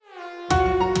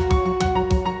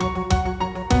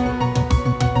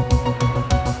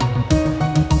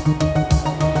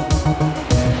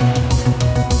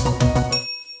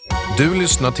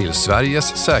lyssnar till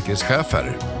Sveriges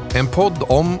säkerhetschefer. En podd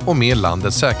om och med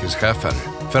landets säkerhetschefer.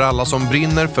 För alla som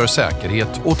brinner för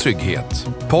säkerhet och trygghet.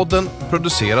 Podden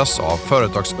produceras av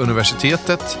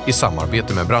Företagsuniversitetet i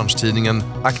samarbete med branschtidningen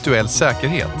Aktuell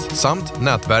Säkerhet samt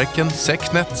nätverken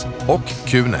Secnet och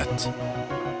Qnet.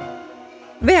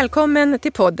 Välkommen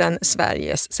till podden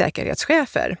Sveriges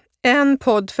säkerhetschefer. En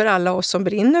podd för alla oss som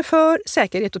brinner för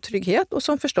säkerhet och trygghet och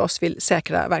som förstås vill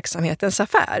säkra verksamhetens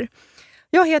affär.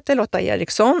 Jag heter Lotta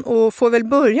Eriksson och får väl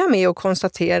börja med att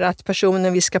konstatera att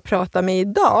personen vi ska prata med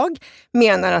idag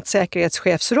menar att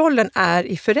säkerhetschefsrollen är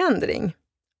i förändring.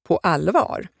 På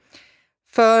allvar.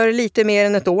 För lite mer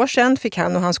än ett år sedan fick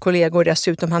han och hans kollegor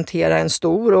dessutom hantera en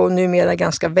stor och numera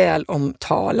ganska väl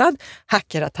omtalad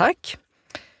hackerattack.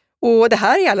 Och det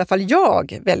här är i alla fall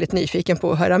jag väldigt nyfiken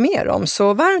på att höra mer om.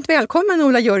 Så varmt välkommen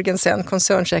Ola Jörgensen,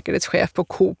 koncernsäkerhetschef på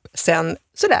Coop sedan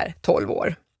sådär 12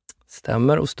 år.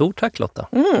 Stämmer och stort tack Lotta.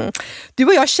 Du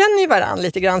och jag känner ju varann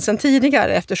lite grann sedan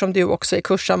tidigare eftersom du också är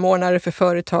kurssamordnare för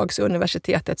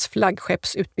Företagsuniversitetets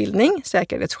flaggskeppsutbildning,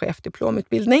 säkerhetschef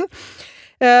diplomutbildning.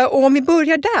 Och om vi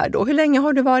börjar där då, hur länge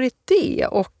har du varit det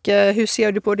och hur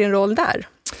ser du på din roll där?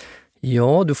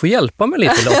 Ja, du får hjälpa mig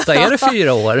lite Lotta. Är det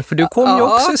 4 år? För du kom ju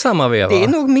också i samma veva. Det är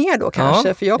nog mer då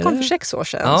kanske, för jag kom för 6 år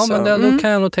sedan. Ja, så. Men då kan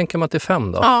jag nog tänka mig att det är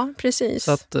 5 då. Ja, precis.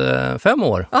 Så att 5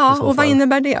 år. Ja, och vad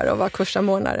innebär det då, att vara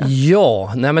kurssamordnare?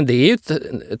 Ja, nej men det är ju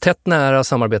ett tätt nära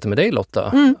samarbete med dig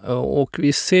Lotta. Och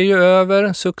vi ser ju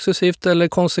över successivt eller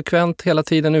konsekvent hela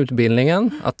tiden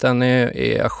utbildningen. Att den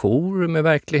är ajour med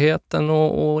verkligheten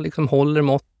och liksom håller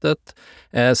måttet.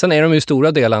 Sen är de ju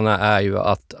stora delarna är ju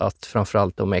att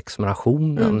framförallt om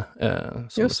examinationen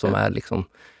som är liksom...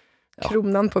 Ja,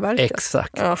 kronan på verket.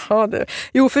 Exakt. Jaha, du.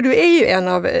 Jo, för du är ju en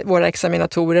av våra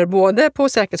examinatorer både på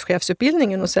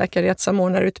säkerhetschefsutbildningen och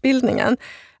säkerhetssamordnarutbildningen.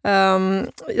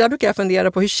 Jag brukar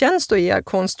fundera på hur känns det att ge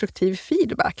konstruktiv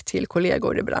feedback till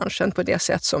kollegor i branschen på det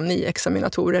sätt som ni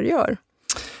examinatorer gör?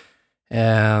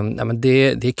 Nej, men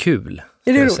det är kul.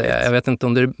 Är det roligt? Jag vet inte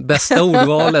om det är det bästa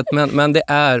ordvalet, men det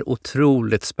är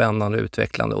otroligt spännande,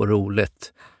 utvecklande och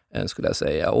roligt skulle jag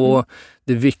säga. Och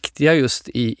det viktiga just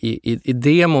i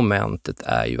det momentet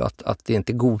är ju att det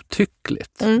inte är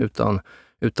godtyckligt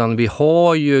utan vi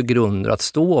har ju grunder att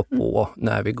stå på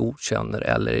när vi godkänner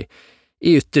eller i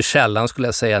ytterst sällan skulle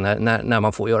jag säga när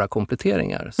man får göra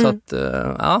kompletteringar. Så att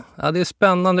det är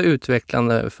spännande,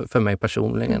 utvecklande för mig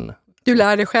personligen. Du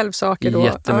lär dig själv saker då?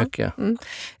 Jättemycket. Ja.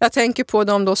 Jag tänker på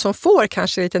de då som får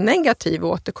kanske lite negativ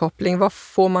återkoppling. Vad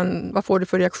får du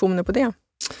för reaktioner på det?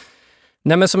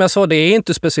 Nej, men som jag sa, det är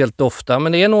inte speciellt ofta,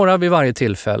 men det är några vid varje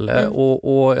tillfälle.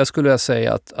 Och jag skulle vilja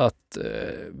säga att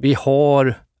vi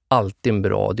har alltid en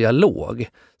bra dialog.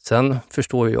 Sen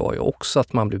förstår jag ju också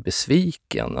att man blir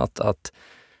besviken. Att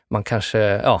man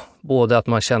kanske, både att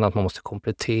man känner att man måste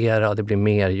komplettera, det blir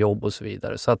mer jobb och så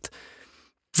vidare. Så att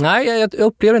nej, jag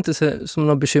upplever inte som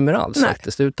något bekymmer alls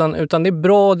faktiskt. Utan det är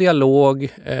bra dialog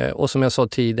och som jag sa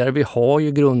tidigare, vi har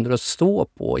ju grunder att stå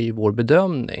på i vår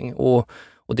bedömning och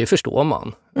det förstår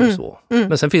man.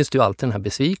 Men sen finns det ju alltid den här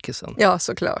besvikelsen. Ja,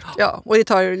 såklart. Ja. Och det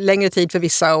tar längre tid för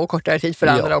vissa och kortare tid för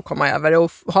andra att komma över.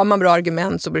 Och har man bra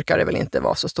argument så brukar det väl inte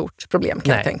vara så stort problem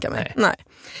kan jag tänka mig. Nej.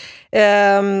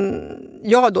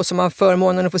 Jag då som har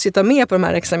förmånen att få sitta med på de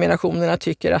här examinationerna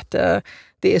tycker att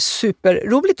det är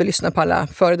superroligt att lyssna på alla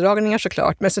föredragningar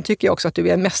såklart. Men sen tycker jag också att du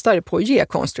är en mästare på att ge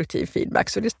konstruktiv feedback.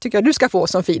 Så det tycker jag du ska få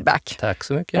som feedback. Tack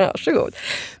så mycket. Varsågod.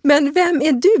 Men vem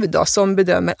är du då som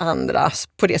bedömer andra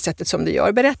på det sättet som du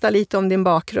gör? Berätta lite om din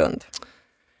bakgrund.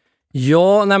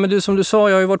 Ja, nej men du som du sa,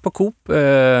 jag har ju varit på Coop,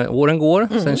 åren går,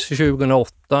 sen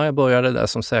 2008. Jag började där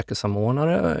som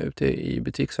säkerhetssamordnare ute i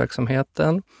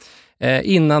butiksverksamheten.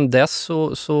 Innan dess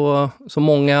så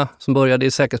många som började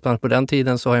i säkerhetsbranschen på den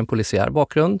tiden så har jag en polisiär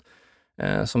bakgrund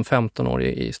som 15 år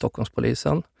i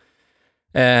Stockholmspolisen.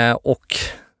 Och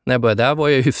när jag började där var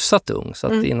jag hyfsat ung så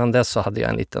att innan dess så hade jag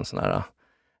en liten sån här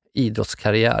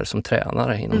idrottskarriär som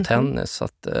tränare inom tennis. Så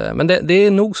att, men det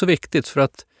är nog så viktigt för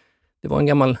att det var en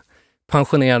gammal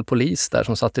pensionerad polis där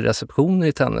som satt i receptionen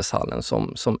i tennishallen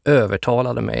som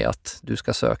övertalade mig att du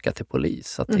ska söka till polis.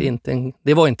 Så att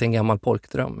det var inte en gammal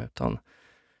pojkdröm utan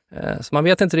så man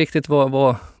vet inte riktigt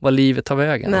vad livet tar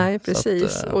vägen. Nej,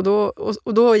 precis.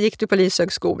 Och då gick du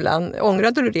polishögskolan.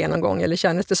 Ångrade du det någon gång eller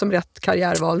kändes det som rätt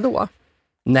karriärval då?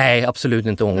 Nej, absolut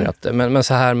inte ångrat det. Men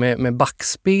så här med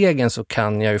backspegeln så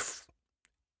kan jag ju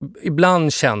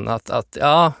ibland känna att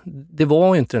det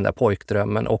var inte den där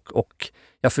pojkdrömmen och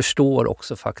jag förstår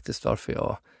också faktiskt varför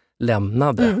jag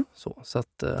lämnade. Så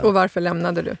att, och varför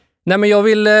lämnade du? Nej, men jag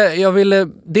ville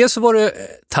dels så var det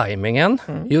tajmingen.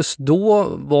 Just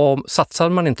då satsade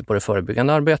man inte på det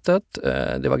förebyggande arbetet.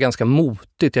 Det var ganska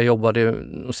motigt. Jag jobbade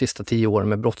de sista 10 åren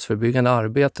med brottsförebyggande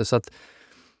arbete, så att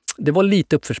det var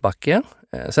lite uppförsbacke.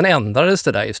 Sen ändrades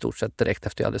det där i stort sett direkt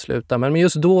efter jag hade slutat. Men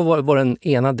just då var den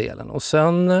ena delen. Och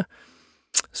sen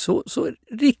så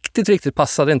riktigt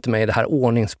passade inte mig det här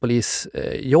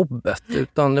ordningspolisjobbet.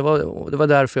 Utan det var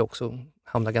därför jag också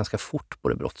hamnade ganska fort på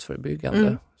det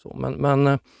brottsförebyggande. Så,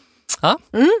 men ja.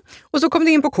 Och så kom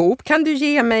du in på Coop. Kan du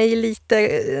ge mig lite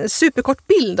superkort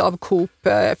bild av Coop?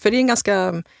 För det är en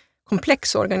ganska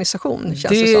komplex organisation,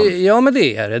 känns det som. Ja, men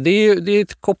det är det. Det är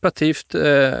ett kooperativt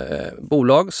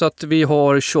bolag, så att vi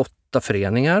har 28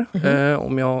 föreningar,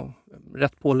 om jag har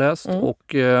rätt påläst.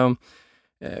 Och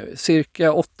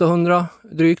cirka 800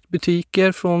 drygt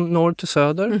butiker från norr till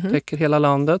söder, täcker hela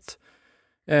landet.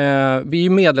 Vi är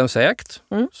medlemsägt,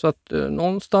 så att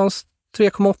någonstans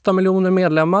 3,8 miljoner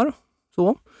medlemmar.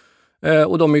 Så.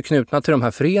 Och de är ju knutna till de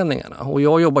här föreningarna. Och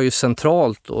jag jobbar ju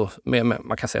centralt och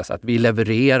man kan säga så att vi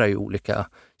levererar ju olika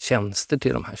tjänster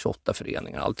till de här 28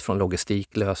 föreningarna. Allt från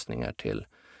logistiklösningar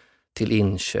till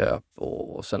inköp,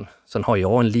 och sen har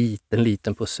jag en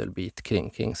liten pusselbit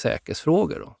kring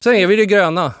säkerhetsfrågor. Då. Sen är vi det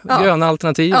gröna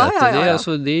alternativet. Ja.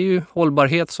 Det är ju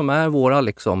hållbarhet som är våra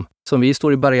liksom, som vi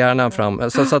står i barriärerna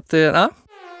fram. Så att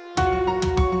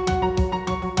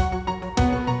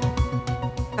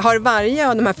Har varje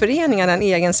av de här föreningarna en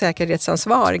egen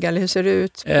säkerhetsansvarig, eller hur ser det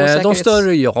ut? De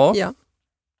större, ja.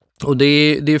 Och det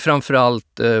är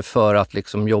framförallt för att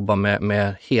liksom jobba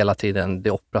med hela tiden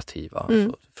det operativa.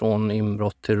 Alltså från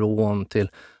inbrott till rån till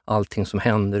allting som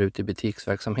händer ute i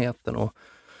butiksverksamheten. Och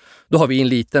då har vi en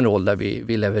liten roll där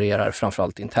vi levererar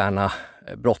framförallt interna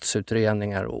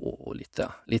brottsutredningar och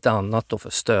lite annat då för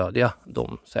att stödja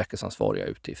de säkerhetsansvariga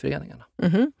ute i föreningarna.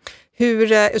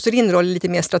 Så din roll är lite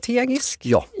mer strategisk?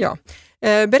 Ja.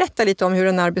 Berätta lite om hur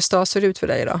en arbetsdag ser ut för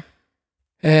dig då.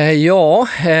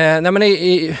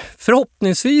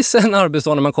 Förhoppningsvis en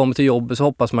arbetsdag när man kommer till jobbet, så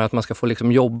hoppas man att man ska få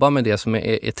liksom jobba med det som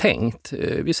är tänkt.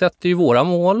 Vi sätter ju våra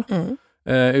mål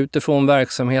utifrån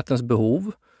verksamhetens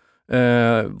behov.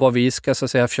 Vad vi ska så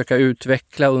att säga försöka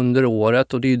utveckla under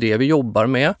året, och det är ju det vi jobbar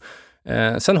med.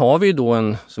 Sen har vi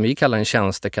då som vi kallar en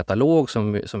tjänstekatalog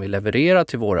som vi levererar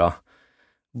till våra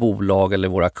bolag eller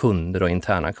våra kunder och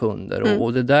interna kunder.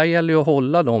 Och det där gäller ju att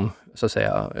hålla dem så att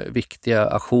säga viktiga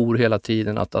ajour hela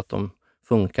tiden, att de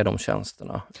funkar, de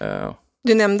tjänsterna.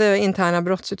 Du nämnde interna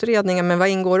brottsutredningar, men vad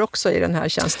ingår också i den här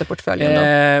tjänsteportföljen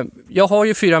då? Jag har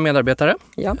ju 4 medarbetare.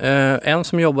 Ja. En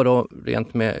som jobbar då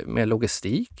rent med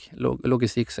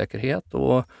logistiksäkerhet,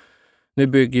 och nu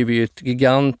bygger vi ett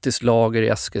gigantiskt lager i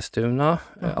Eskilstuna,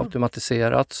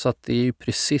 automatiserat, så att det är ju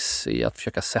precis i att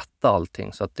försöka sätta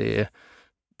allting, så att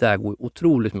där går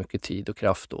otroligt mycket tid och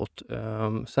kraft åt.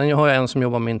 Sen har jag en som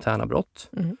jobbar med interna brott,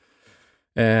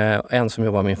 en som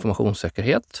jobbar med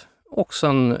informationssäkerhet, och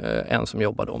sen en som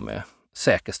jobbar då med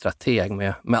säkerhetsstrateg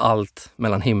med allt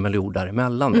mellan himmel och jord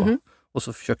däremellan. Då. Och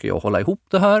så försöker jag hålla ihop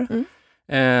det här.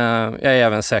 Jag är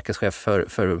även säkerhetschef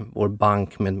för vår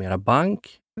bank med mera bank.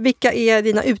 Vilka är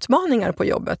dina utmaningar på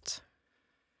jobbet?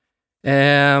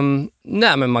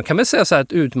 Men man kan väl säga så här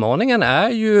att utmaningen är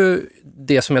ju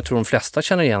det som jag tror de flesta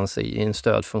känner igen sig i en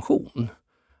stödfunktion.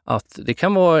 Att det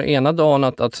kan vara ena dagen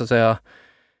att så att säga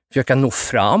försöka nå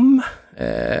fram,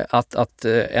 att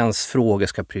ens frågor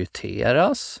ska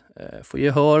prioriteras, få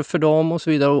gehör för dem och så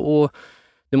vidare. Och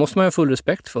det måste man ha full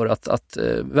respekt för, att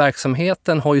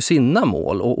verksamheten har ju sina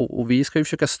mål, och vi ska ju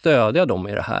försöka stödja dem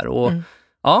i det här. Och,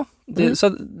 så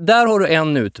där har du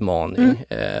en utmaning,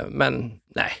 men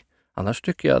nej. Annars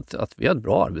tycker jag att vi har ett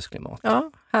bra arbetsklimat.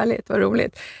 Ja, härligt, vad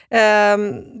roligt.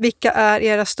 Vilka är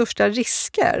era största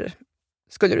risker,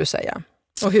 skulle du säga?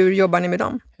 Och hur jobbar ni med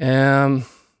dem?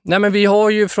 Men vi har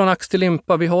ju från ax till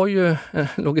limpa, vi har ju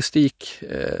logistik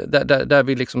där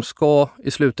vi liksom ska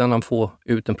i slutändan få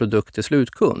ut en produkt till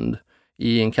slutkund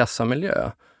i en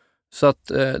kassamiljö. Så att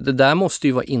det där måste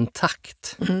ju vara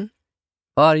intakt.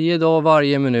 Varje dag,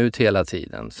 varje minut, hela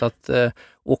tiden. Så att,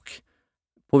 och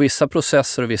på vissa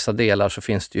processer och vissa delar så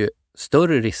finns det ju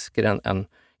större risker än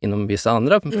inom vissa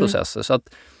andra processer. Så att,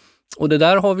 och det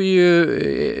där har vi ju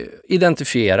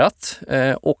identifierat,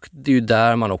 och det är ju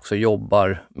där man också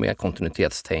jobbar med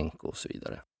kontinuitetstänk och så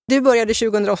vidare. Du började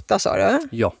 2008, sa du?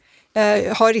 Ja.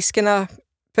 Har riskerna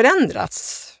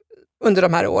förändrats under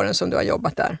de här åren som du har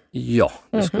jobbat där? Ja,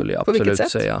 det skulle jag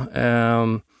absolut säga.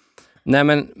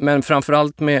 Men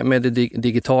framförallt med det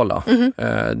digitala.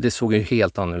 Det såg ju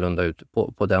helt annorlunda ut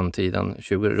på den tiden,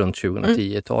 runt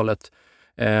 2010-talet.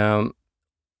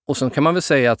 Och sen kan man väl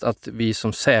säga att vi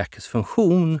som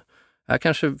säkerhetsfunktion Här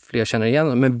kanske fler känner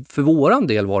igen, men för våran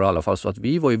del var det i alla fall så att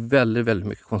vi var ju väldigt, väldigt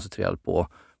mycket koncentrerade på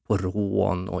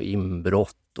rån och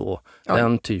inbrott och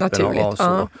den typen av så.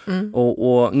 Ja. Mm.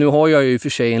 Och nu har jag ju i och för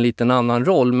sig en liten annan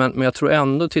roll, men jag tror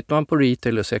ändå, tittar man på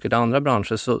retail och säkert andra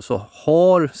branscher så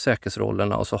har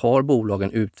säkerhetsrollerna och så har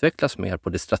bolagen utvecklats mer på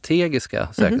det strategiska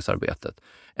säkerhetsarbetet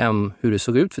än hur det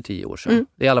såg ut för 10 år sedan.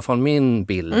 Det är i alla fall min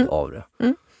bild av det.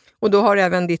 Och då har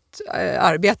även ditt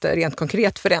arbete rent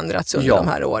konkret förändrats under de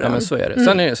här åren. Ja, men så är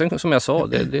det. Sen som jag sa,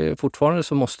 fortfarande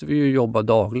så måste vi ju jobba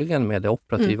dagligen med det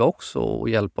operativa också och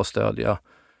hjälpa och stödja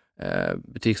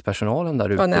butikspersonalen där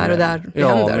ute. När och där det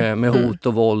händer. Med hot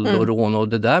och våld och rån, och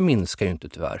det där minskar ju inte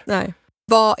tyvärr. Nej.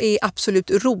 Vad är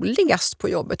absolut roligast på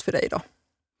jobbet för dig då?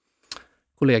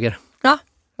 Kollegor. Ja,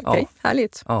 okej.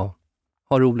 Härligt. Ja,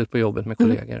 ha roligt på jobbet med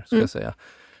kollegor, ska jag säga.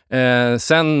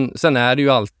 Sen är det ju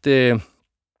alltid...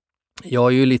 Jag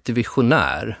är ju lite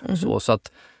visionär, så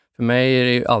att för mig är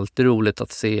det ju alltid roligt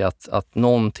att se att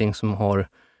någonting som har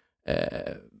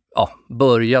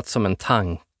börjat som en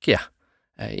tanke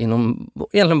inom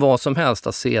egentligen vad som helst,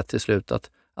 att se till slut att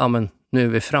men nu är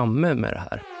vi framme med det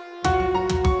här.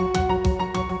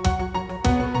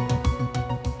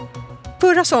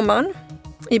 Förra sommaren,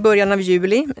 i början av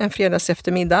juli, en fredags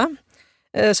eftermiddag,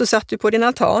 så satt du på din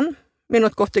altan med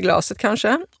något gott i glaset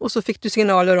kanske, och så fick du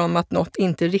signaler om att något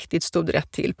inte riktigt stod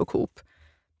rätt till på Coop.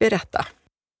 Berätta.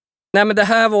 Nej, men det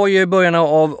här var ju i början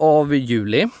av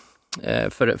juli,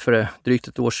 för drygt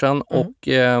ett år sedan, och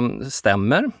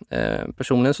stämmer.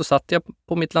 Personligen så satt jag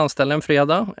på mitt landställe en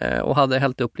fredag och hade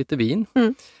hällt upp lite vin.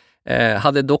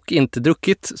 Hade dock inte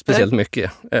druckit speciellt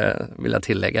mycket, vill jag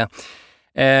tillägga.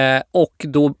 Och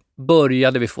då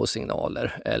började vi få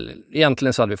signaler, eller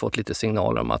egentligen så hade vi fått lite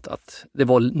signaler om att det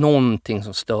var någonting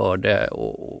som störde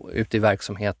och ute i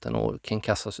verksamheten och kring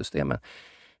kassasystemen.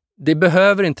 Det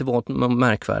behöver inte vara något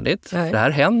märkvärdigt, för det här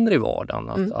händer i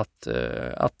vardagen,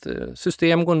 att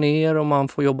system går ner och man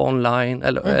får jobba online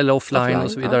eller offline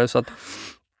och så vidare. Så att,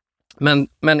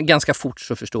 men ganska fort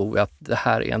så förstod vi att det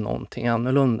här är någonting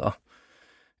annorlunda.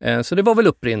 Så det var väl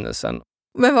upprinnelsen.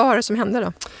 Men vad var det som hände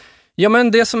då? Ja,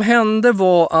 men det som hände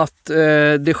var att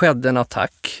det skedde en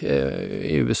attack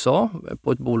i USA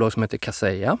på ett bolag som heter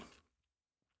Kaseya.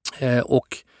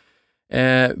 Och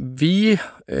vi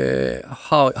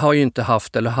har ju inte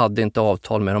haft eller hade inte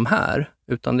avtal med de här,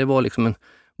 utan det var liksom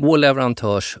vår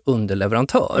leverantörs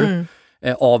underleverantör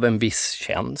av en viss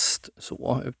tjänst.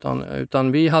 Så.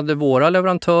 Utan vi hade våra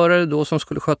leverantörer då som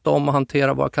skulle sköta om och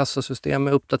hantera våra kassasystem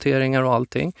med uppdateringar och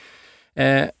allting.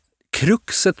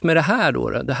 Kruxet med det här då,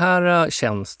 det här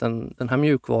tjänsten, den här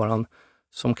mjukvaran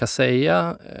som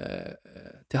Kaseya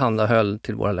tillhandahöll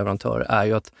till våra leverantörer, är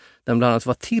ju att den bland annat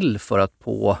var till för att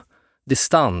på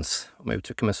distans, om jag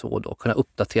uttrycker mig så då, kunna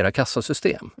uppdatera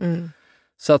kassasystem.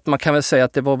 Så att man kan väl säga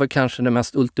att det var väl kanske det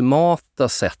mest ultimata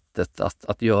sättet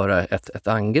att göra ett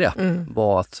angrepp,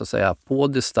 var att så att säga på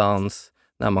distans,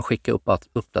 när man skickade upp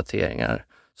uppdateringar,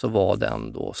 så var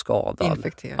den då skadad.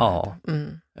 Infekterad. Ja.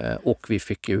 Och vi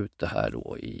fick ut det här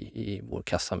då i vår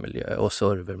kassamiljö och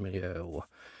servermiljö.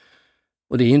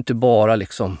 Och det är inte bara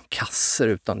liksom kasser,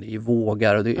 utan det är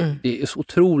vågar. Och det är så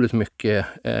otroligt mycket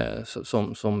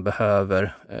som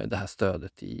behöver det här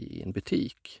stödet i en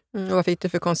butik. Och vad fick det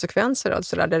för konsekvenser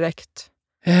alltså där direkt?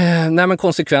 Nej, men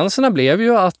konsekvenserna blev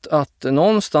ju att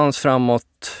någonstans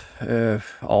framåt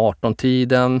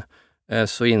 18-tiden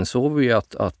så insåg vi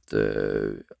att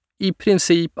i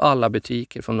princip alla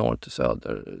butiker från norr till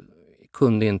söder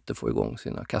kunde inte få igång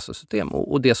sina kassasystem.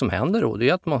 Och det som händer då, det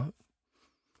är att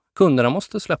kunderna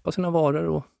måste släppa sina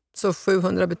varor. Så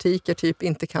 700 butiker typ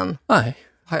inte kan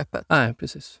ha öppet? Nej,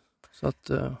 precis. Så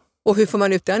att, och hur får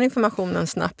man ut den informationen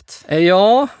snabbt?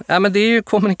 Ja, men det är ju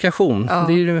kommunikation. Ja.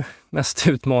 Det är ju det mest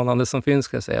utmanande som finns,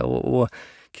 ska jag säga. Och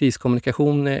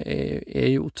kriskommunikation är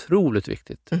ju otroligt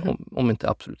viktigt, om inte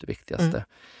absolut det viktigaste.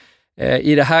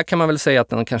 I det här kan man väl säga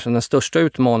att kanske den största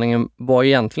utmaningen var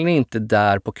egentligen inte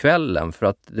där på kvällen, för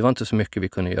att det var inte så mycket vi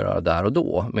kunde göra där och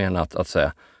då, men att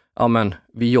säga, ja men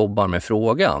vi jobbar med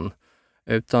frågan.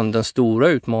 Utan den stora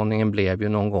utmaningen blev ju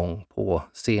någon gång på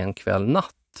sen kväll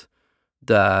natt,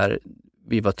 där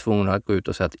vi var tvungna att gå ut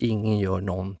och säga att ingen gör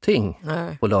någonting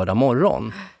på lördag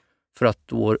morgon. För att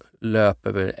då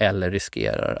löper vi eller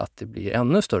riskerar att det blir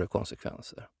ännu större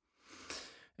konsekvenser.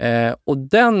 Och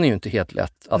den är ju inte helt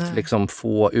lätt att liksom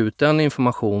få ut den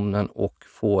informationen och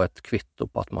få ett kvitto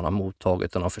på att man har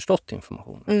mottagit den och förstått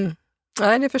informationen.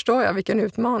 Nej, det förstår jag. Vilken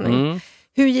utmaning.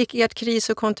 Hur gick ert kris-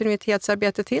 och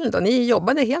kontinuitetsarbete till då? Ni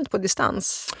jobbade helt på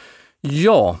distans.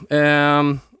 Ja,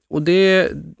 och det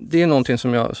är någonting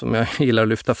som jag gillar att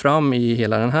lyfta fram i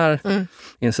hela den här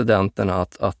incidenten.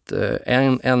 Att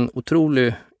en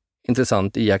otrolig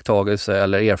intressant iakttagelse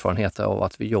eller erfarenhet av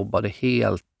att vi jobbade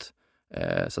helt,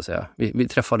 så att säga, vi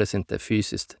träffades inte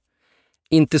fysiskt.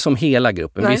 Inte som hela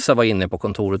gruppen, Nej. Vissa var inne på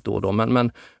kontoret då och då,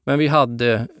 men vi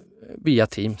hade via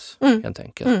Teams helt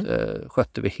enkelt,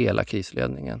 skötte vi hela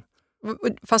krisledningen.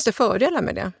 Fanns det fördelar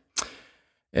med det?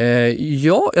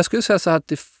 Ja, jag skulle säga så här att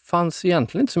det fanns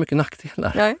egentligen inte så mycket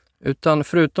nackdelar. Nej. Utan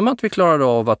förutom att vi klarade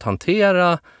av att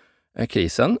hantera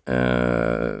krisen,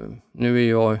 nu är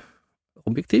jag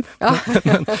objektiv, Ja.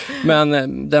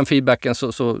 men den feedbacken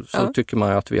så tycker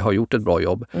man att vi har gjort ett bra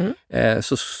jobb.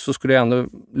 Så skulle jag ändå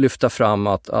lyfta fram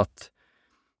att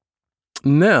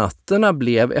mötena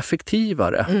blev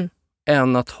effektivare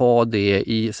än att ha det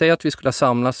i, säg att vi skulle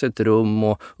samlas i ett rum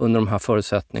och under de här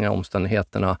förutsättningarna,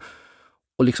 omständigheterna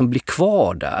och liksom bli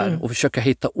kvar där och försöka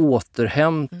hitta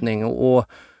återhämtning och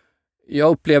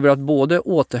jag upplever att både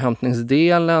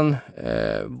återhämtningsdelen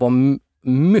var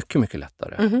mycket, mycket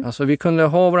lättare. Alltså vi kunde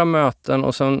ha våra möten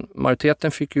och sen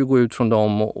majoriteten fick ju gå ut från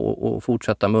dem och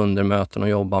fortsätta med undermöten och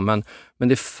jobba, men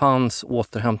det fanns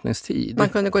återhämtningstid. Man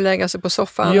kunde gå och lägga sig på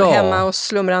soffan hemma och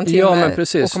slumra en timme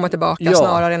och komma tillbaka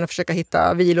snarare än att försöka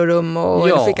hitta vilorum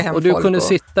och skicka hem och du folk. kunde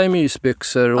sitta i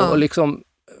mysbyxor och liksom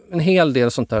en hel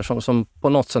del sånt där som på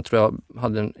något sätt tror jag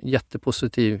hade en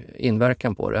jättepositiv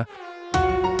inverkan på det.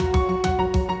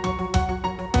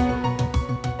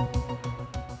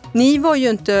 Ni var ju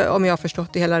inte, om jag har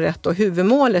förstått det hela rätt, och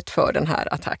huvudmålet för den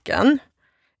här attacken.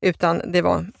 Utan det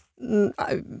var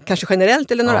kanske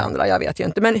generellt eller några andra, jag vet ju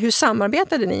inte. Men hur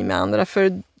samarbetade ni med andra?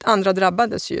 För andra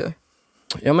drabbades ju.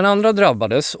 Ja, men andra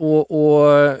drabbades och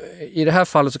i det här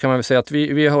fallet så kan man väl säga att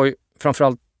vi har ju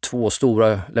framförallt 2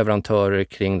 stora leverantörer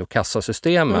kring då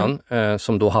kassasystemen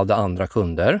som då hade andra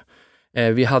kunder.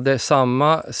 Vi hade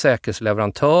samma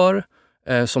säkerhetsleverantör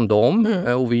som dem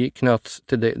och vi knöts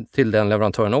till den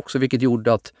leverantören också, vilket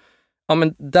gjorde att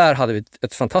men där hade vi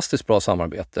ett fantastiskt bra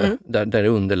samarbete där det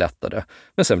underlättade.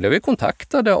 Men sen blev vi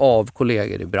kontaktade av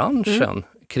kollegor i branschen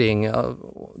kring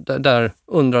där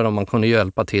undrade om man kunde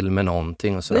hjälpa till med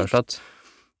någonting och sådär. Så att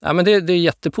men det är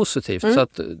jättepositivt. Så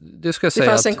att, det ska jag säga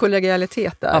fanns att, en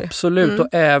kollegialitet där. Absolut, och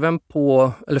även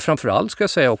på, eller framförallt ska jag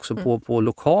säga också på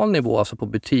lokal nivå, alltså på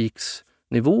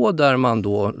butiksnivå där man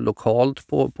då lokalt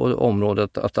på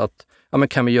området att men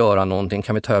kan vi göra någonting,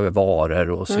 kan vi ta över varor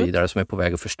och så vidare som är på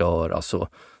väg att förstöras. Så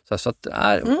att det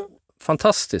är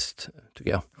fantastiskt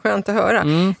tycker jag. Skönt att höra.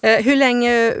 Hur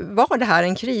länge var det här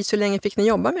en kris? Hur länge fick ni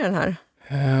jobba med den här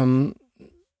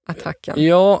attacken?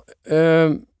 Ja,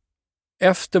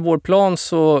 efter vår plan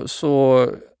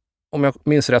så om jag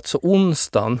minns rätt så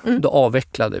onsdagen, då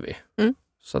avvecklade vi.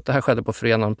 Så att det här skedde på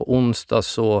fredagen. På onsdag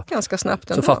ganska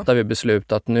snabbt ändå. Så fattade vi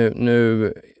beslut att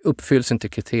nu uppfylls inte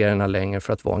kriterierna längre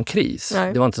för att vara en kris.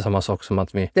 Nej. Det var inte samma sak som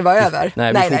att vi... Det var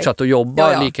över. Vi fortsatte att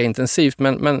jobba lika intensivt.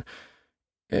 Men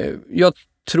jag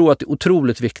tror att det är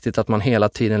otroligt viktigt att man hela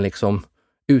tiden liksom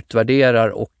utvärderar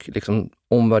och liksom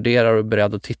omvärderar och är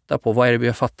beredd att titta på vad är det vi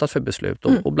har fattat för beslut.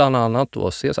 Och bland annat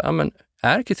då se så här, men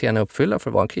är kriterierna uppfyllda för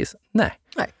att vara en kris? Nej.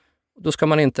 Då ska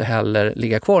man inte heller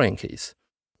ligga kvar i en kris.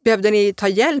 Behövde ni ta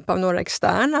hjälp av några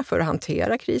externa för att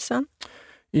hantera krisen?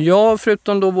 Ja,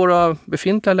 förutom då våra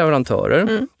befintliga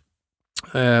leverantörer.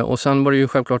 Och sen var det ju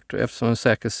självklart, eftersom en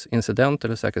säkerhetsincident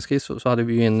eller säkerhetskris så hade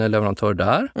vi ju en leverantör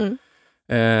där.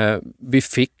 Vi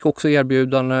fick också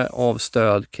erbjudande av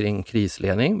stöd kring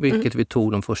krisledning, vilket vi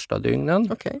tog de första dygnen.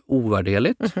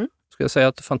 Ovärderligt. Ska jag säga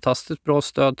att det är fantastiskt bra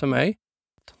stöd till mig.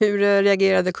 Hur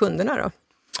reagerade kunderna då?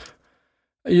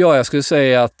 Ja, jag skulle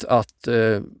säga att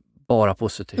bara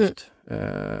positivt.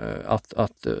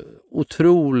 Att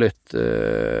otroligt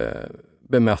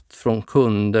bemött från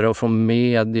kunder och från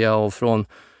media och från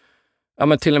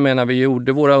men till och med när vi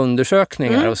gjorde våra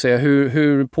undersökningar och se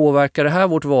hur påverkar det här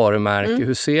vårt varumärke,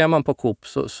 hur ser man på Coop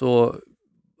så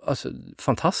alltså,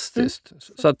 fantastiskt.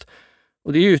 Så att,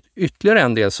 och det är ju ytterligare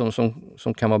en del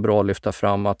som kan vara bra att lyfta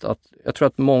fram att jag tror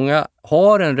att många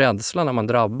har en rädsla när man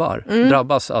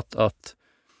drabbas att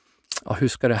hur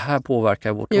ska det här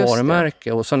påverka vårt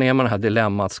varumärke? Och sen är man det här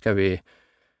dilemmat, ska vi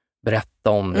berätta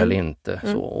om det eller inte?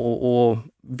 Så, och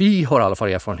vi har i alla fall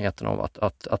erfarenheten av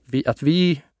att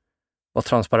vi var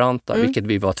transparenta, vilket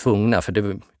vi var tvungna, för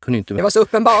det kunde inte... Det var så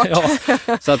uppenbart.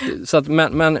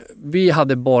 Men vi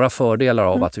hade bara fördelar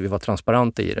av att vi var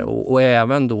transparenta i det. Och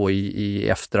även då i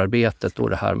efterarbetet och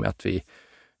det här med att vi,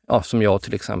 som jag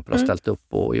till exempel har ställt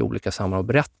upp och i olika sammanhang och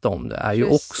berättat om det, är ju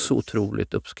också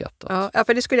otroligt uppskattat. Ja,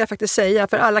 för det skulle jag faktiskt säga,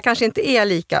 för alla kanske inte är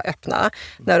lika öppna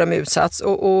när de utsatts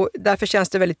och därför känns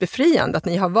det väldigt befriande att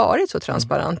ni har varit så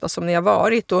transparenta som ni har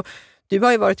varit. Och du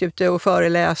har ju varit ute och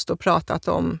föreläst och pratat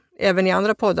om, även i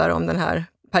andra poddar, om den här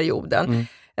perioden.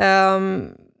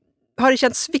 Har det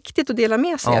känts viktigt att dela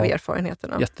med sig av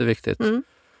erfarenheterna? Jätteviktigt.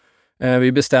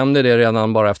 Vi bestämde det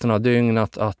redan bara efter några dygn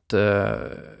att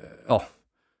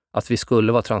vi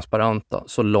skulle vara transparenta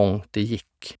så långt det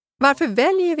gick. Varför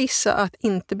väljer vissa att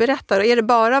inte berätta? Är det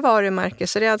bara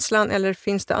varumärkesrädslan eller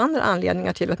finns det andra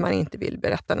anledningar till att man inte vill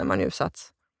berätta när man utsatts?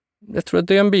 Jag tror att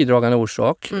det är en bidragande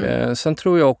orsak. Sen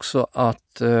tror jag också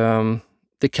att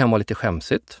det kan vara lite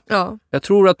skämsigt. Ja. Jag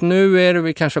tror att nu är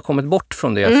vi kanske har kommit bort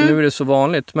från det, för nu är det så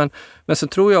vanligt. Men sen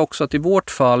tror jag också att i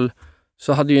vårt fall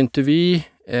så hade ju inte vi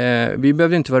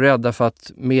behövde inte vara rädda för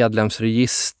att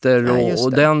medlemsregister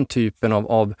och den typen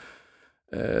av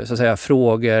så att säga,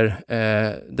 frågor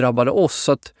drabbade oss.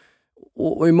 Så att,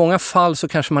 och i många fall så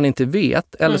kanske man inte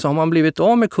vet, eller så har man blivit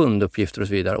av med kunduppgifter och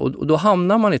så vidare. Och då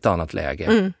hamnar man i ett annat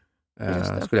läge,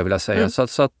 skulle jag vilja säga.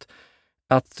 Så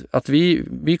att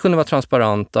vi kunde vara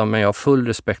transparenta, men jag har full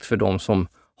respekt för dem som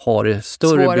har det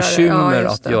större bekymmer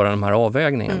att göra de här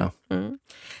avvägningarna.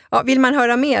 Ja, vill man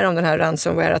höra mer om den här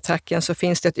ransomware-attacken så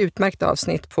finns det ett utmärkt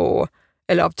avsnitt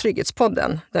av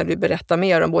Trygghetspodden där du berättar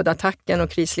mer om både attacken och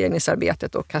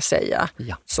krisledningsarbetet och Kaseya.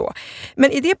 Ja. Så.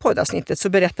 Men i det poddavsnittet så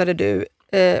berättade du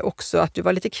också att du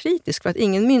var lite kritisk för att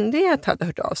ingen myndighet hade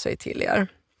hört av sig till er.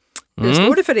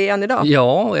 Står du för det än idag?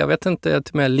 Ja, jag vet inte,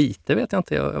 med lite vet jag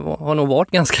inte. Jag har nog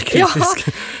varit ganska kritisk.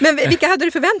 Ja, men vilka hade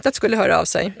du förväntat skulle höra av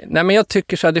sig? Nej, men jag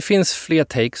tycker så här, det finns fler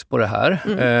takes på det här.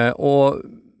 Och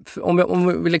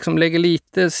om vi liksom lägger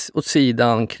lite åt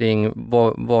sidan kring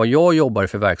vad jag jobbar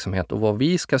för verksamhet och vad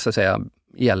vi ska så att säga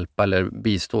hjälpa eller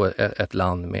bistå ett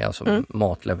land med, alltså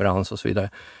matleverans och så vidare.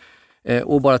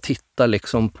 Och bara titta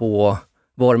liksom på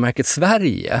varumärket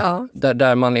Sverige,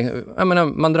 där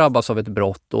man drabbas av ett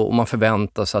brott och man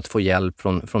förväntar sig att få hjälp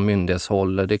från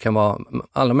myndighetshåll. Det kan vara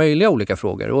alla möjliga olika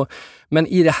frågor. Men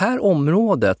i det här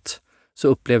området så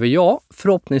upplever jag,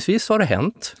 förhoppningsvis har det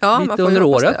hänt lite under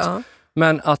året,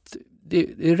 men att det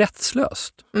är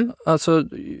rättslöst. Alltså,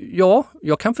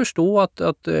 jag kan förstå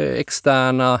att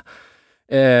externa,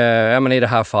 i det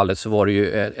här fallet så var det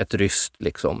ju ett ryskt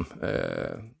liksom,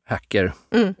 hacker,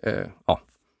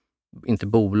 inte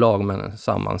bolag men en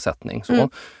sammansättning. Så.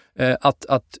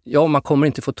 Man kommer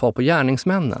inte få ta på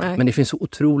gärningsmännen. Nej. Men det finns så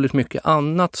otroligt mycket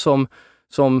annat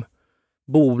som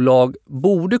bolag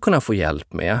borde kunna få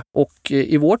hjälp med. Och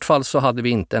i vårt fall så hade vi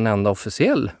inte en enda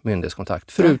officiell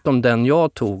myndighetskontakt, förutom den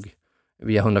jag tog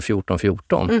via 114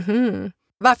 14.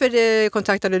 Varför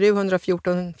kontaktade du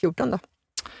 114 14 då?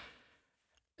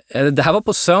 Det här var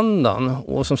på söndagen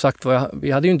och som sagt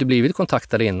vi hade ju inte blivit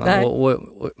kontaktade innan. Och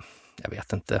jag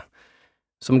vet inte.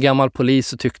 Som gammal polis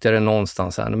så tyckte jag det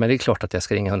någonstans här, men det är klart att jag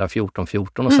ska ringa 114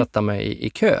 14 och sätta mig i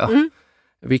kö.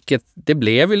 Vilket det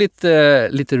blev ju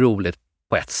lite roligt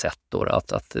på ett sätt då,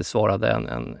 att det svarade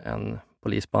en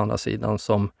polis på andra sidan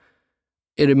som,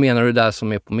 menar du det där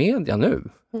som är på media nu?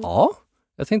 Ja,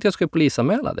 jag tänkte jag skulle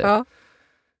polisanmäla det. Ja.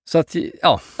 Så att,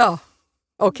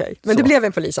 okej. Men det blev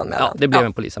en polisanmälan? Ja, det blev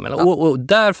en polisanmälan. Ja. Och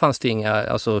där fanns det inga,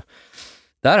 alltså,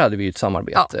 där hade vi ju ett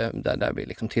samarbete där vi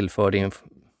liksom tillförde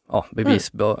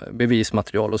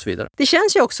bevismaterial och så vidare. Det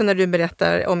känns ju också när du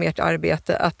berättar om ert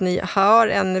arbete att ni har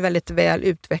en väldigt väl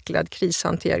utvecklad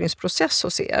krishanteringsprocess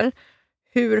hos er.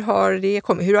 Hur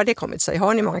har det kommit sig?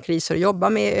 Har ni många kriser att jobba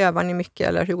med? Övar ni mycket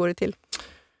eller hur går det till?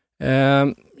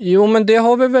 Jo, men det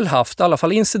har vi väl haft, i alla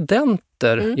fall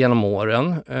incidenter genom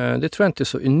åren. Det tror jag inte är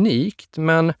så unikt,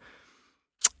 men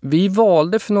vi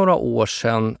valde för några år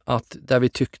sedan där vi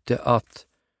tyckte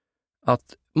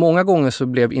att många gånger så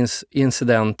blev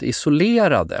incident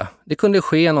isolerade. Det kunde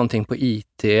ske någonting på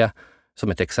IT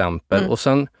som ett exempel och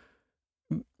sen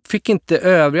fick inte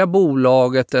övriga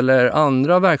bolaget eller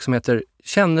andra verksamheter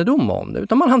kännedom om det,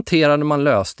 utan man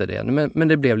löste det, men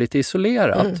det blev lite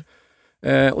isolerat.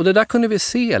 Och det där kunde vi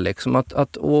se liksom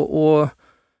och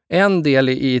en del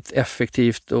i ett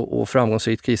effektivt och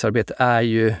framgångsrikt krisarbete är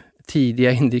ju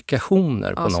tidiga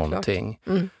indikationer på någonting.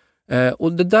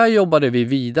 Och det där jobbade vi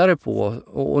vidare på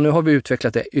och nu har vi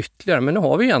utvecklat det ytterligare, men nu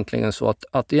har vi egentligen så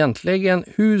att egentligen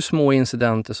hur små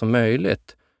incidenter som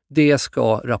möjligt, det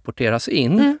ska rapporteras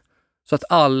in så att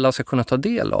alla ska kunna ta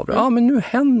del av det. Ja, men nu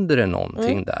händer det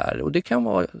någonting där och det kan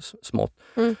vara smått.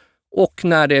 Och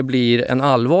när det blir en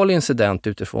allvarlig incident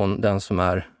utifrån den som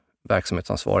är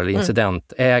verksamhetsansvarig eller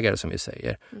incidentägare som vi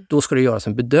säger, då ska det göras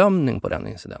en bedömning på den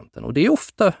incidenten. Och det är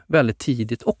ofta väldigt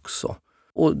tidigt också.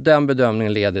 Och den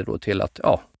bedömningen leder då till att,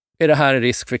 är det här en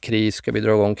risk för kris? Ska vi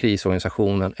dra igång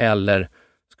krisorganisationen eller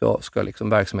ska liksom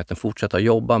verksamheten fortsätta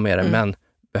jobba med det men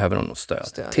behöver något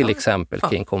stöd? Till exempel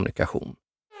kring kommunikation.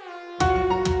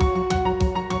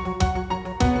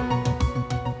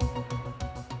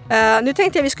 Nu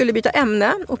tänkte jag vi skulle byta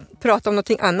ämne och prata om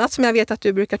något annat som jag vet att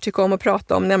du brukar tycka om att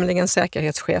prata om, nämligen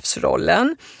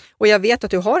säkerhetschefsrollen. Och jag vet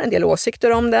att du har en del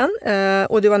åsikter om den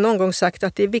och du har någon gång sagt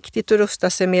att det är viktigt att rusta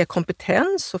sig med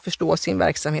kompetens och förstå sin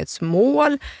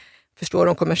verksamhetsmål, förstå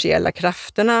de kommersiella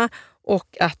krafterna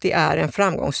och att det är en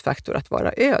framgångsfaktor att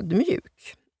vara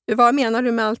ödmjuk. Vad menar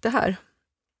du med allt det här?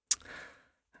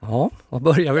 Ja, vad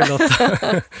börjar vi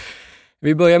Lotta?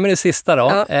 Vi börjar med det sista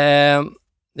då. Ja.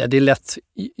 Det är lätt.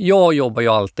 Jag jobbar ju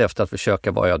alltid efter att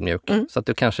försöka vara ödmjuk. Så att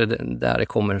det kanske där det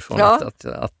kommer ifrån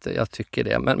att jag tycker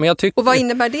det. Men jag tycker, och vad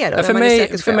innebär det då?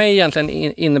 För mig egentligen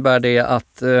innebär det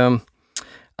att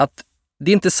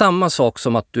det är inte samma sak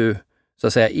som att du så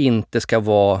att säga inte ska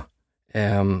vara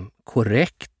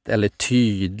korrekt eller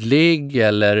tydlig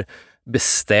eller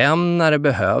bestämd när det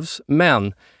behövs.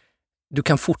 Men du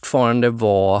kan fortfarande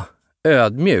vara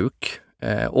ödmjuk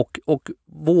och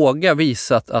våga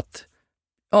visa att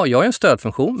jag är en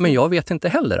stödfunktion, men jag vet inte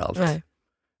heller allt. Nej.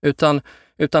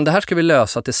 Utan det här ska vi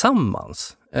lösa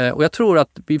tillsammans. Och jag tror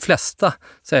att vi flesta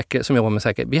som jobbar med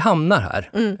säkerhet, vi hamnar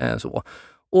här. Så.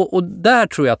 Och där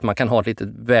tror jag att man kan ha ett litet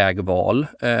vägval.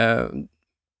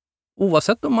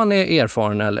 Oavsett om man är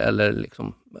erfaren eller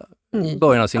liksom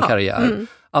början av sin karriär.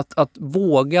 Att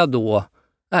våga då,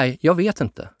 nej, jag vet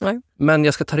inte. Nej. Men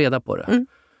jag ska ta reda på det.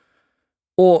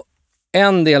 Och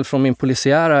en del från min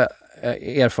polisiära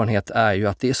erfarenhet är ju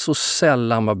att det är så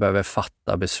sällan man behöver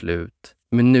fatta beslut,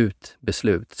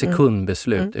 minutbeslut,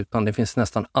 sekundbeslut, utan det finns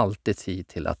nästan alltid tid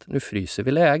till att nu fryser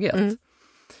vi läget.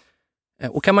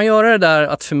 Och kan man göra det där,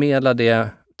 att förmedla det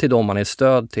till dem man är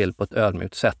stöd till på ett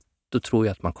ödmjukt sätt, då tror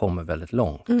jag att man kommer väldigt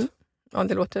långt. Ja,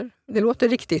 det låter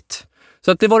riktigt.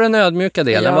 Så att det var den ödmjuka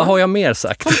delen. Ja. Vad har jag mer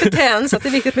sagt? Kompetens, att det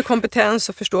är viktigt med kompetens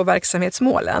och förstå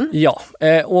verksamhetsmålen. Ja,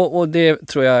 och det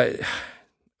tror jag...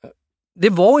 Det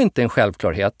var inte en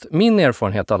självklarhet. Min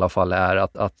erfarenhet i alla fall är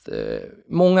att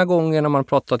många gånger när man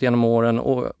pratat genom åren,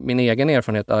 och min egen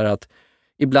erfarenhet är att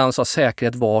ibland så har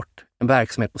säkerhet varit en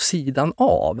verksamhet på sidan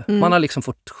av. Man har liksom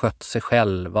fått skött sig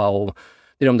själva, och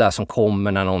det är de där som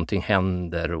kommer när någonting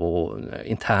händer och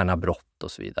interna brott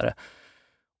och så vidare.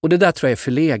 Och det där tror jag är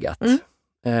förlegat.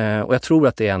 Och jag tror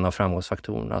att det är en av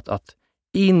framgångsfaktorerna, att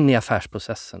in i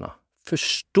affärsprocesserna,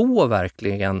 förstå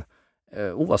verkligen,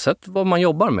 oavsett vad man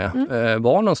jobbar med,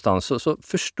 var någonstans, så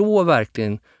förstå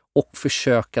verkligen och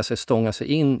försöka stånga sig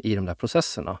in i de där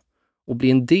processerna och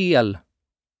bli en del,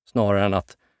 snarare än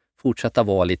att fortsätta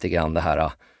vara lite grann det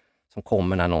här som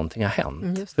kommer när någonting har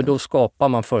hänt. För då skapar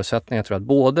man förutsättningar, tror jag, att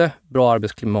både bra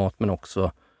arbetsklimat men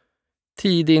också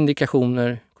tidiga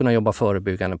indikationer, kunna jobba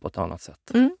förebyggande på ett annat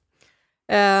sätt.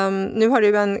 Nu har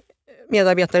du en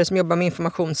medarbetare som jobbar med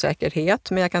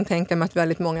informationssäkerhet, men jag kan tänka mig att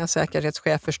väldigt många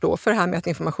säkerhetschefer står för det här med att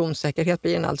informationssäkerhet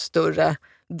blir en allt större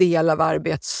del av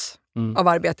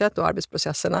arbetet och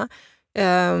arbetsprocesserna.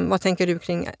 Vad tänker du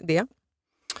kring det?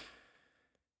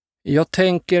 Jag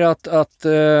tänker att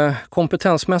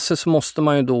kompetensmässigt så måste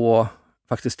man ju då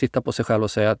faktiskt titta på sig själv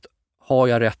och säga att har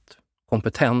jag rätt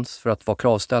kompetens för att vara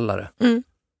kravställare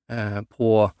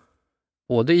på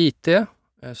både IT,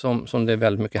 som det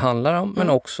väldigt mycket handlar om, men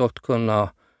också att kunna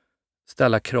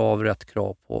ställa rätt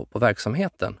krav på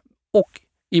verksamheten och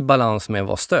i balans med att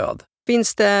vara stöd.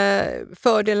 Finns det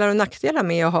fördelar och nackdelar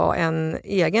med att ha en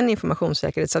egen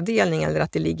informationssäkerhetsavdelning, eller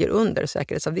att det ligger under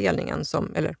säkerhetsavdelningen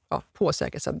på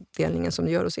säkerhetsavdelningen som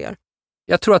det gör hos er?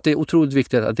 Jag tror att det är otroligt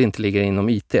viktigt att det inte ligger inom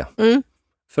IT.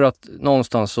 För att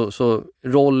någonstans så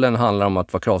rollen handlar om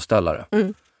att vara kravställare.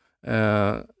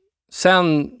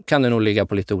 Sen kan det nog ligga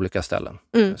på lite olika ställen,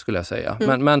 skulle jag säga.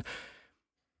 Men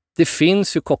det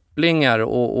finns ju kopplingar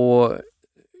och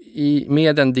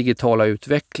med den digitala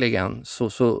utvecklingen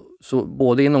så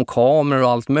både inom kameror och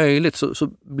allt möjligt så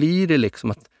blir det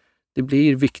liksom att det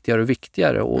blir viktigare och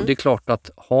viktigare. Och det är klart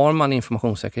att har man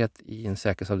informationssäkerhet i en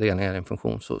säkerhetsavdelning eller en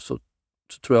funktion så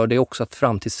tror jag det är också att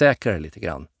framtidssäkra det lite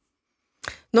grann.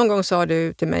 Någon gång sa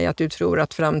du till mig att du tror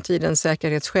att framtidens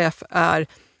säkerhetschef är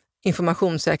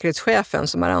informationssäkerhetschefen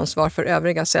som har ansvar för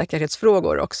övriga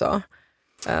säkerhetsfrågor också.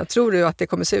 Tror du att det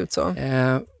kommer se ut så?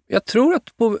 Jag tror att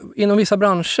inom vissa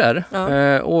branscher,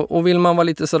 och vill man vara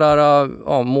lite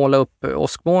sådär, måla upp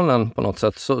åskmolnen på något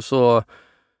sätt,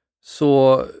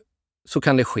 så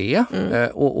kan det ske.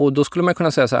 Och då skulle man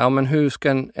kunna säga så här, men hur ska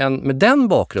en med den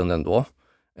bakgrunden då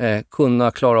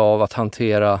kunna klara av att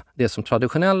hantera det som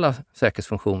traditionella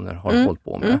säkerhetsfunktioner har hållit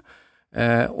på med?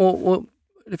 Och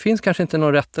det finns kanske inte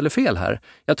något rätt eller fel här.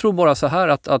 Jag tror bara så här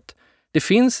att det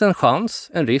finns en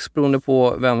risk beroende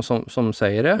på vem som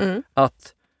säger det,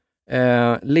 att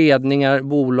ledningar,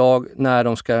 bolag, när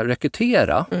de ska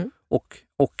rekrytera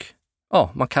och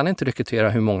man kan inte rekrytera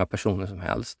hur många personer som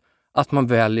helst, att man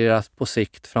väljer att på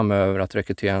sikt framöver att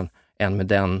rekrytera en med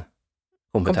den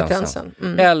kompetensen.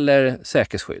 Eller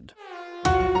säkerhetsskydd.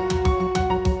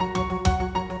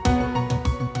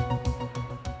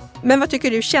 Men vad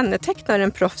tycker du kännetecknar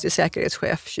en proffsig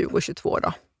säkerhetschef 2022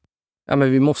 då? Ja,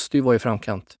 men vi måste ju vara i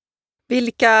framkant.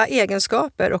 Vilka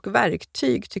egenskaper och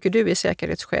verktyg tycker du är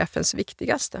säkerhetschefens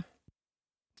viktigaste?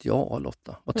 Ja,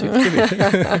 Lotta, vad tycker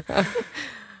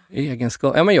vi?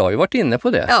 Egenskap. Ja, men jag har ju varit inne på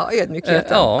det. Ja,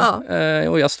 ödmjukheten.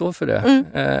 Och jag står för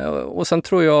det. Och sen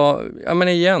tror jag, ja men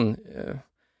igen,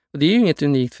 och det är ju inget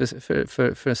unikt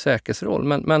för en säkerhetsroll,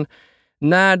 men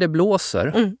när det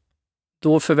blåser,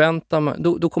 då förväntar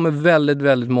man, då kommer väldigt,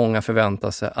 väldigt många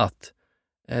förvänta sig att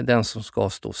den som ska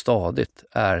stå stadigt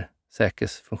är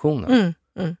säkerhetsfunktionen.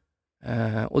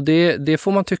 Och det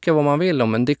får man tycka vad man vill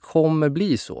om, men det kommer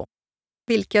bli så.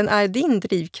 Vilken är din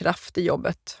drivkraft i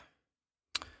jobbet?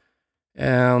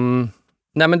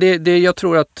 Nej, men jag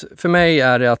tror att för mig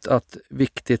är det att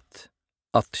viktigt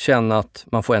att känna att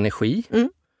man får energi.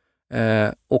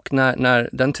 Och när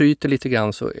den tryter lite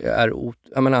grann så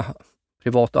jag menar,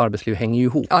 privat och arbetsliv hänger ju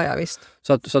ihop. Ja, visst.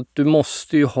 Så att du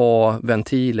måste ju ha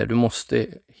ventiler, du måste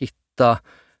hitta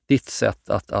ditt sätt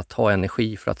att ha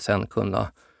energi för att sen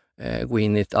kunna gå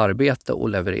in i ett arbete och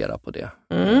leverera på det.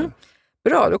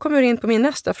 Bra, då kommer vi in på min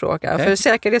nästa fråga. Okay. För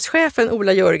säkerhetschefen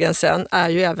Ola Jörgensen är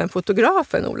ju även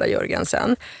fotografen Ola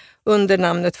Jörgensen. Under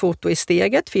namnet Foto i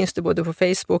steget finns du både på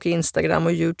Facebook, Instagram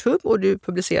och YouTube, och du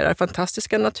publicerar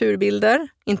fantastiska naturbilder,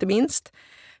 inte minst.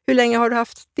 Hur länge har du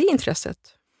haft det intresset?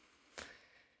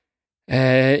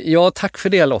 Ja, tack för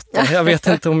det Lotta. Jag vet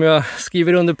inte om jag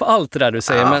skriver under på allt det där du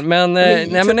säger. Men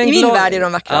i min värld är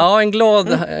de vackra. Ja, en glad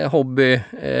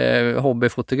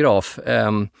hobbyfotograf.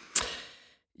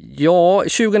 Ja,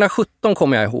 2017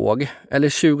 kommer jag ihåg. Eller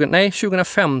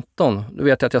 2015. Då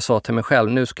vet jag att jag sa till mig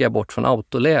själv, nu ska jag bort från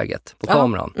autoläget på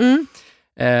kameran.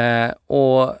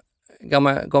 Och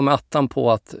gav mig attan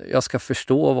på att jag ska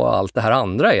förstå vad allt det här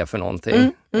andra är för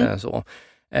någonting.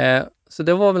 Så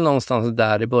det var väl någonstans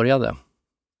där det började.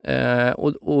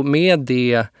 Och med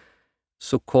det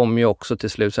så kom jag också till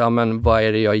slut så, men vad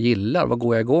är det jag gillar? Vad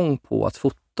går jag igång på att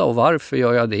fota och varför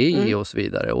gör jag det och så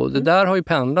vidare. Och det där har ju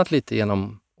pendlat lite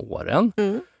genom åren.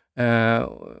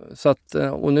 Så att,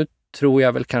 och nu tror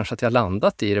jag väl kanske att jag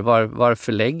landat i det.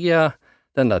 Varför lägger jag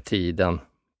den där tiden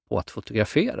på att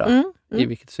fotografera? I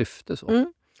vilket syfte så?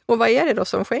 Och vad är det då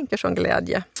som skänker sån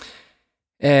glädje?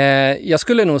 Jag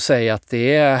skulle nog säga att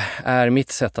det är mitt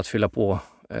sätt att fylla på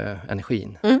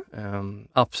energin.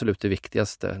 Absolut det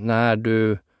viktigaste. När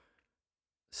du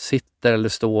sitter eller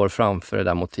står framför det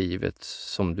där motivet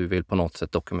som du vill på något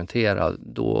sätt dokumentera,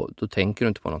 då tänker du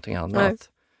inte på någonting annat.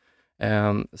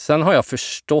 Sen har jag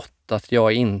förstått att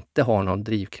jag inte har någon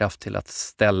drivkraft till att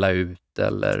ställa ut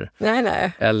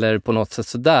eller på något sätt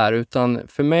sådär, utan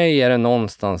för mig är det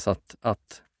någonstans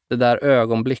att det där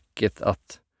ögonblicket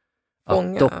att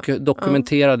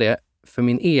dokumentera det för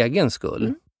min egen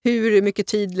skull. Hur mycket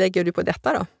tid lägger du på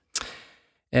detta då?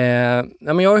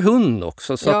 Men jag har hund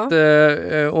också. Så att,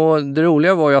 och det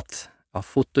roliga var ju att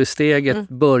Foto i steget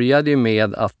började ju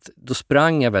med att då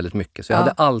sprang jag väldigt mycket. Så jag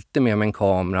hade alltid med mig en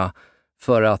kamera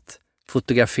för att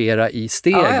fotografera i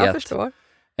steget. Ja, jag förstår.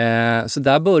 Så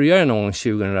där började det någon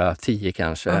 2010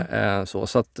 kanske.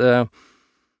 Så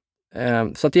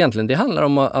att egentligen det handlar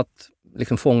om att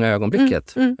liksom fånga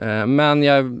ögonblicket. Men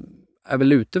jag är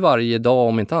väl ute varje dag,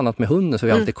 om inte annat med hunden, så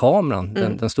är alltid kameran,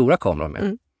 den stora kameran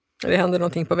med. Det händer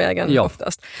någonting på vägen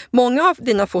oftast. Många av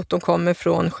dina foton kommer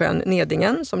från sjön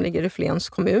Nedingen som ligger i Flens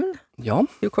kommun. Ja.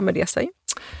 Hur kommer det sig?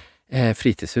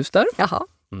 Fritidshus där. Jaha.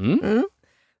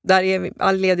 Där är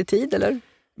all ledig tid, eller?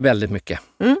 Väldigt mycket.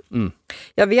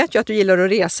 Jag vet ju att du gillar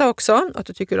att resa också, att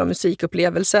du tycker om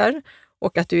musikupplevelser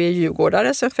och att du är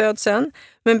djurgårdare sedan födseln.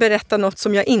 Men berätta något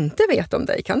som jag inte vet om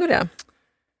dig, kan du det?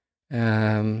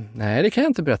 Nej, det kan jag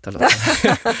inte berätta.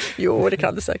 Jo, det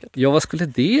kan du säkert. Ja, vad skulle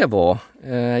det vara?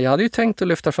 Jag hade ju tänkt att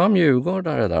lyfta fram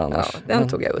djurgårdare där annars. Ja, den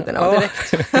tog jag udden av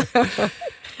direkt.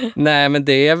 Nej, men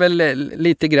det är väl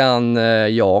lite grann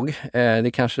jag.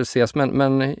 Det kanske ses,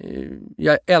 men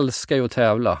jag älskar ju att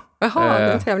tävla. Jaha, det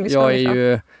är en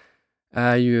tävlingsmänniska. Jag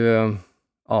är ju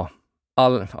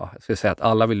jag ska säga att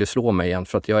alla vill ju slå mig igen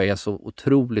för att jag är så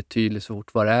otroligt tydlig så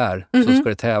fort vad det är så ska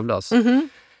det tävlas.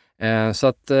 Så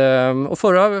att, och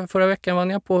förra veckan vann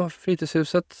jag på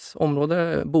fritidshusets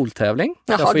område boltävling.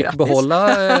 Jag fick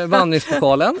behålla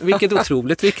vandringspokalen, vilket är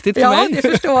otroligt viktigt för mig. Ja, det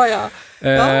förstår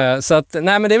jag. Så att,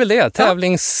 nej men det är väl det.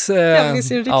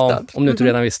 Tävlingsinriktad. Om du inte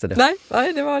redan visste det.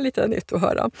 Nej, det var lite nytt att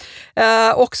höra.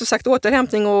 Och så sagt,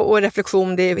 återhämtning och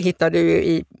reflektion, det hittar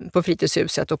du på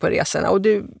fritidshuset och på resorna. Och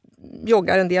du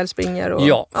joggar en del, springer. Och,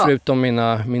 ja, förutom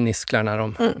mina menisklar när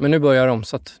de... Men nu börjar de,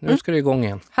 så att nu ska det igång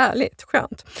igen. Härligt,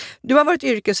 skönt. Du har varit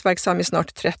yrkesverksam i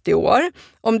snart 30 år.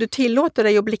 Om du tillåter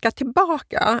dig att blicka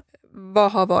tillbaka,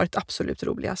 vad har varit absolut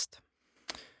roligast?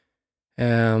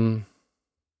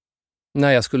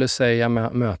 Nej, jag skulle säga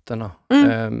mötena.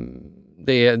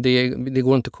 Det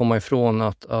går inte att komma ifrån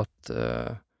att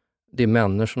det är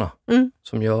människorna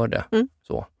som gör det.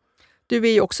 Så. Du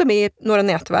är ju också med i några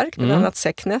nätverk, bland annat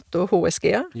Secnet och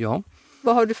HSG. Ja.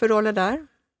 Vad har du för roller där?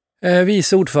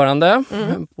 Vice ordförande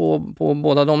på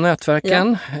båda de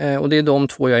nätverken. Och det är de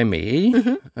 2 jag är med i.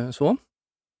 Så.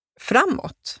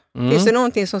 Framåt? Finns det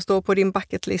någonting som står på din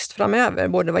bucketlist framöver,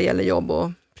 både vad gäller jobb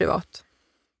och privat?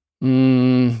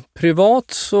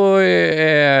 Privat så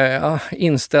är jag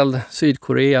inställd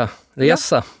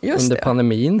Sydkorea-resa under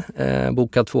pandemin.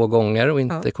 Bokat 2 gånger och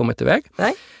inte kommit iväg.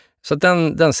 Nej. Så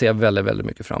den ser jag väldigt, väldigt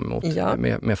mycket fram emot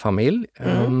med familj.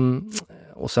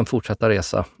 Och sen fortsätta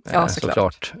resa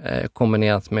såklart.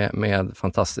 Kombinerat med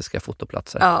fantastiska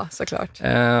fotoplatser. Ja, såklart.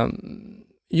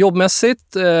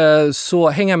 Jobbmässigt så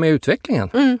hänger jag med i utvecklingen.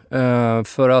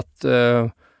 För att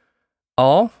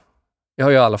jag har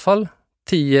ju i alla fall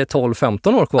 10, 12,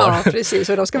 15 år kvar. Ja, precis.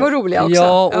 Och de ska vara roliga också.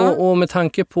 Ja, och med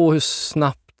tanke på hur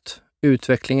snabbt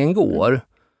utvecklingen går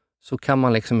så kan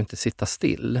man liksom inte sitta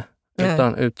still.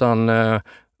 Utan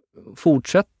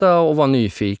fortsätta att vara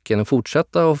nyfiken och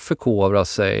fortsätta att förkovra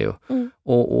sig.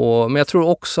 Men jag tror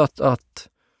också att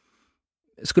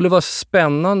det skulle vara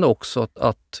spännande också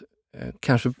att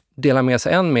kanske dela med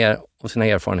sig än mer av sina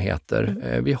erfarenheter.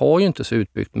 Vi har ju inte så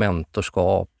utbyggt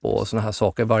mentorskap och såna här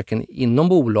saker, varken inom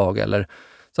bolag eller...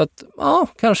 Så att,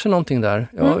 kanske någonting där.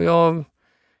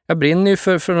 Jag brinner ju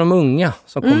för de unga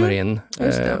som kommer in.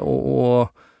 Och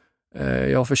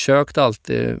jag har försökt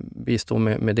alltid bistå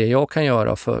med det jag kan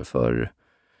göra för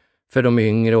de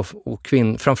yngre och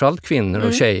framförallt kvinnor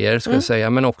och tjejer, ska jag säga.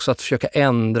 Men också att försöka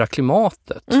ändra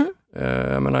klimatet.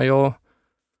 Jag menar,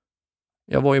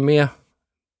 jag var ju med på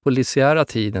polisiära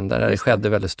tiden där det skedde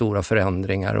väldigt stora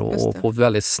förändringar och på ett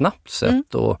väldigt snabbt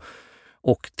sätt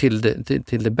och till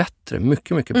det bättre,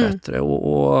 mycket, mycket bättre.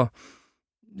 Och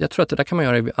jag tror att det där kan man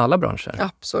göra i alla branscher.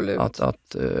 Absolut.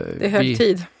 Att det är hög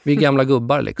tid. Vi är gamla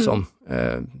gubbar liksom.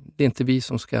 Det är inte vi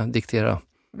som ska diktera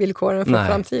villkoren för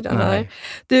framtiden. Nej.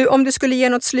 Du, om du skulle ge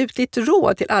något slutligt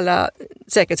råd till alla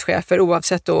säkerhetschefer,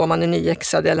 oavsett då om man är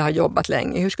nyexad eller har jobbat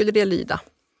länge, hur skulle det lyda?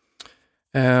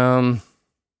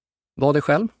 Var det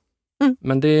själv.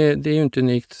 Men det är ju inte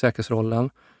unikt säkerhetsrollen.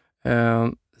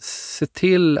 Se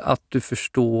till att du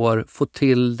förstår, få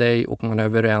till dig och man är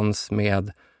överens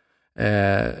med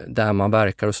där man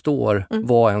verkar och står,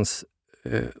 vad ens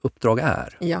uppdrag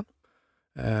är. Ja.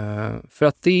 För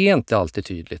att det är inte alltid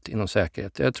tydligt inom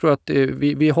säkerhet. Jag tror att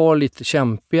vi har lite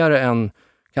kämpigare än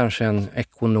kanske en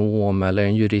ekonom eller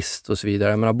en jurist och så vidare.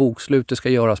 Jag menar, bokslutet ska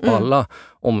göras på alla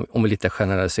om vi lite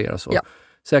generaliserar så. Ja.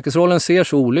 Säkerhetsrollen ser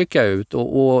så olika ut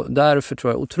och därför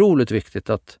tror jag det är otroligt viktigt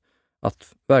att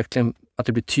verkligen att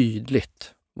det blir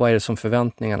tydligt. Vad är det som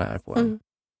förväntningarna är på en?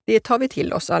 Det tar vi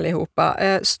till oss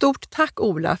allihopa. Stort tack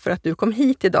Ola för att du kom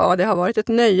hit idag. Det har varit ett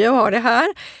nöje att ha det här,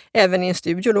 även i en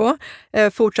studio då.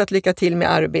 Fortsatt lycka till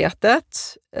med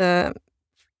arbetet.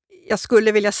 Jag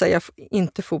skulle vilja säga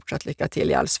inte fortsatt lycka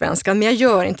till i Allsvenskan, men jag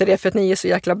gör inte det för att ni är så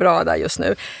jäkla bra där just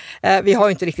nu. Vi har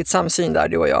inte riktigt samsyn där,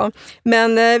 du och jag.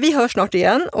 Men vi hörs snart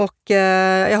igen och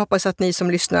jag hoppas att ni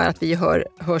som lyssnar att vi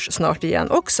hörs snart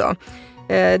igen också.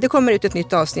 Det kommer ut ett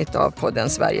nytt avsnitt av podden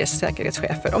Sveriges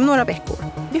säkerhetschefer om några veckor.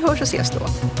 Vi hörs och ses då.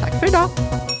 Tack för idag!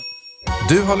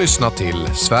 Du har lyssnat till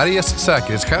Sveriges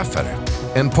säkerhetschefer.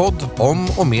 En podd om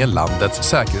och med landets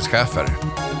säkerhetschefer.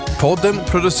 Podden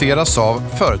produceras av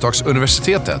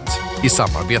Företagsuniversitetet i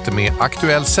samarbete med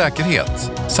Aktuell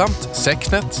Säkerhet samt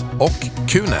Secnet och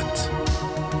QNet.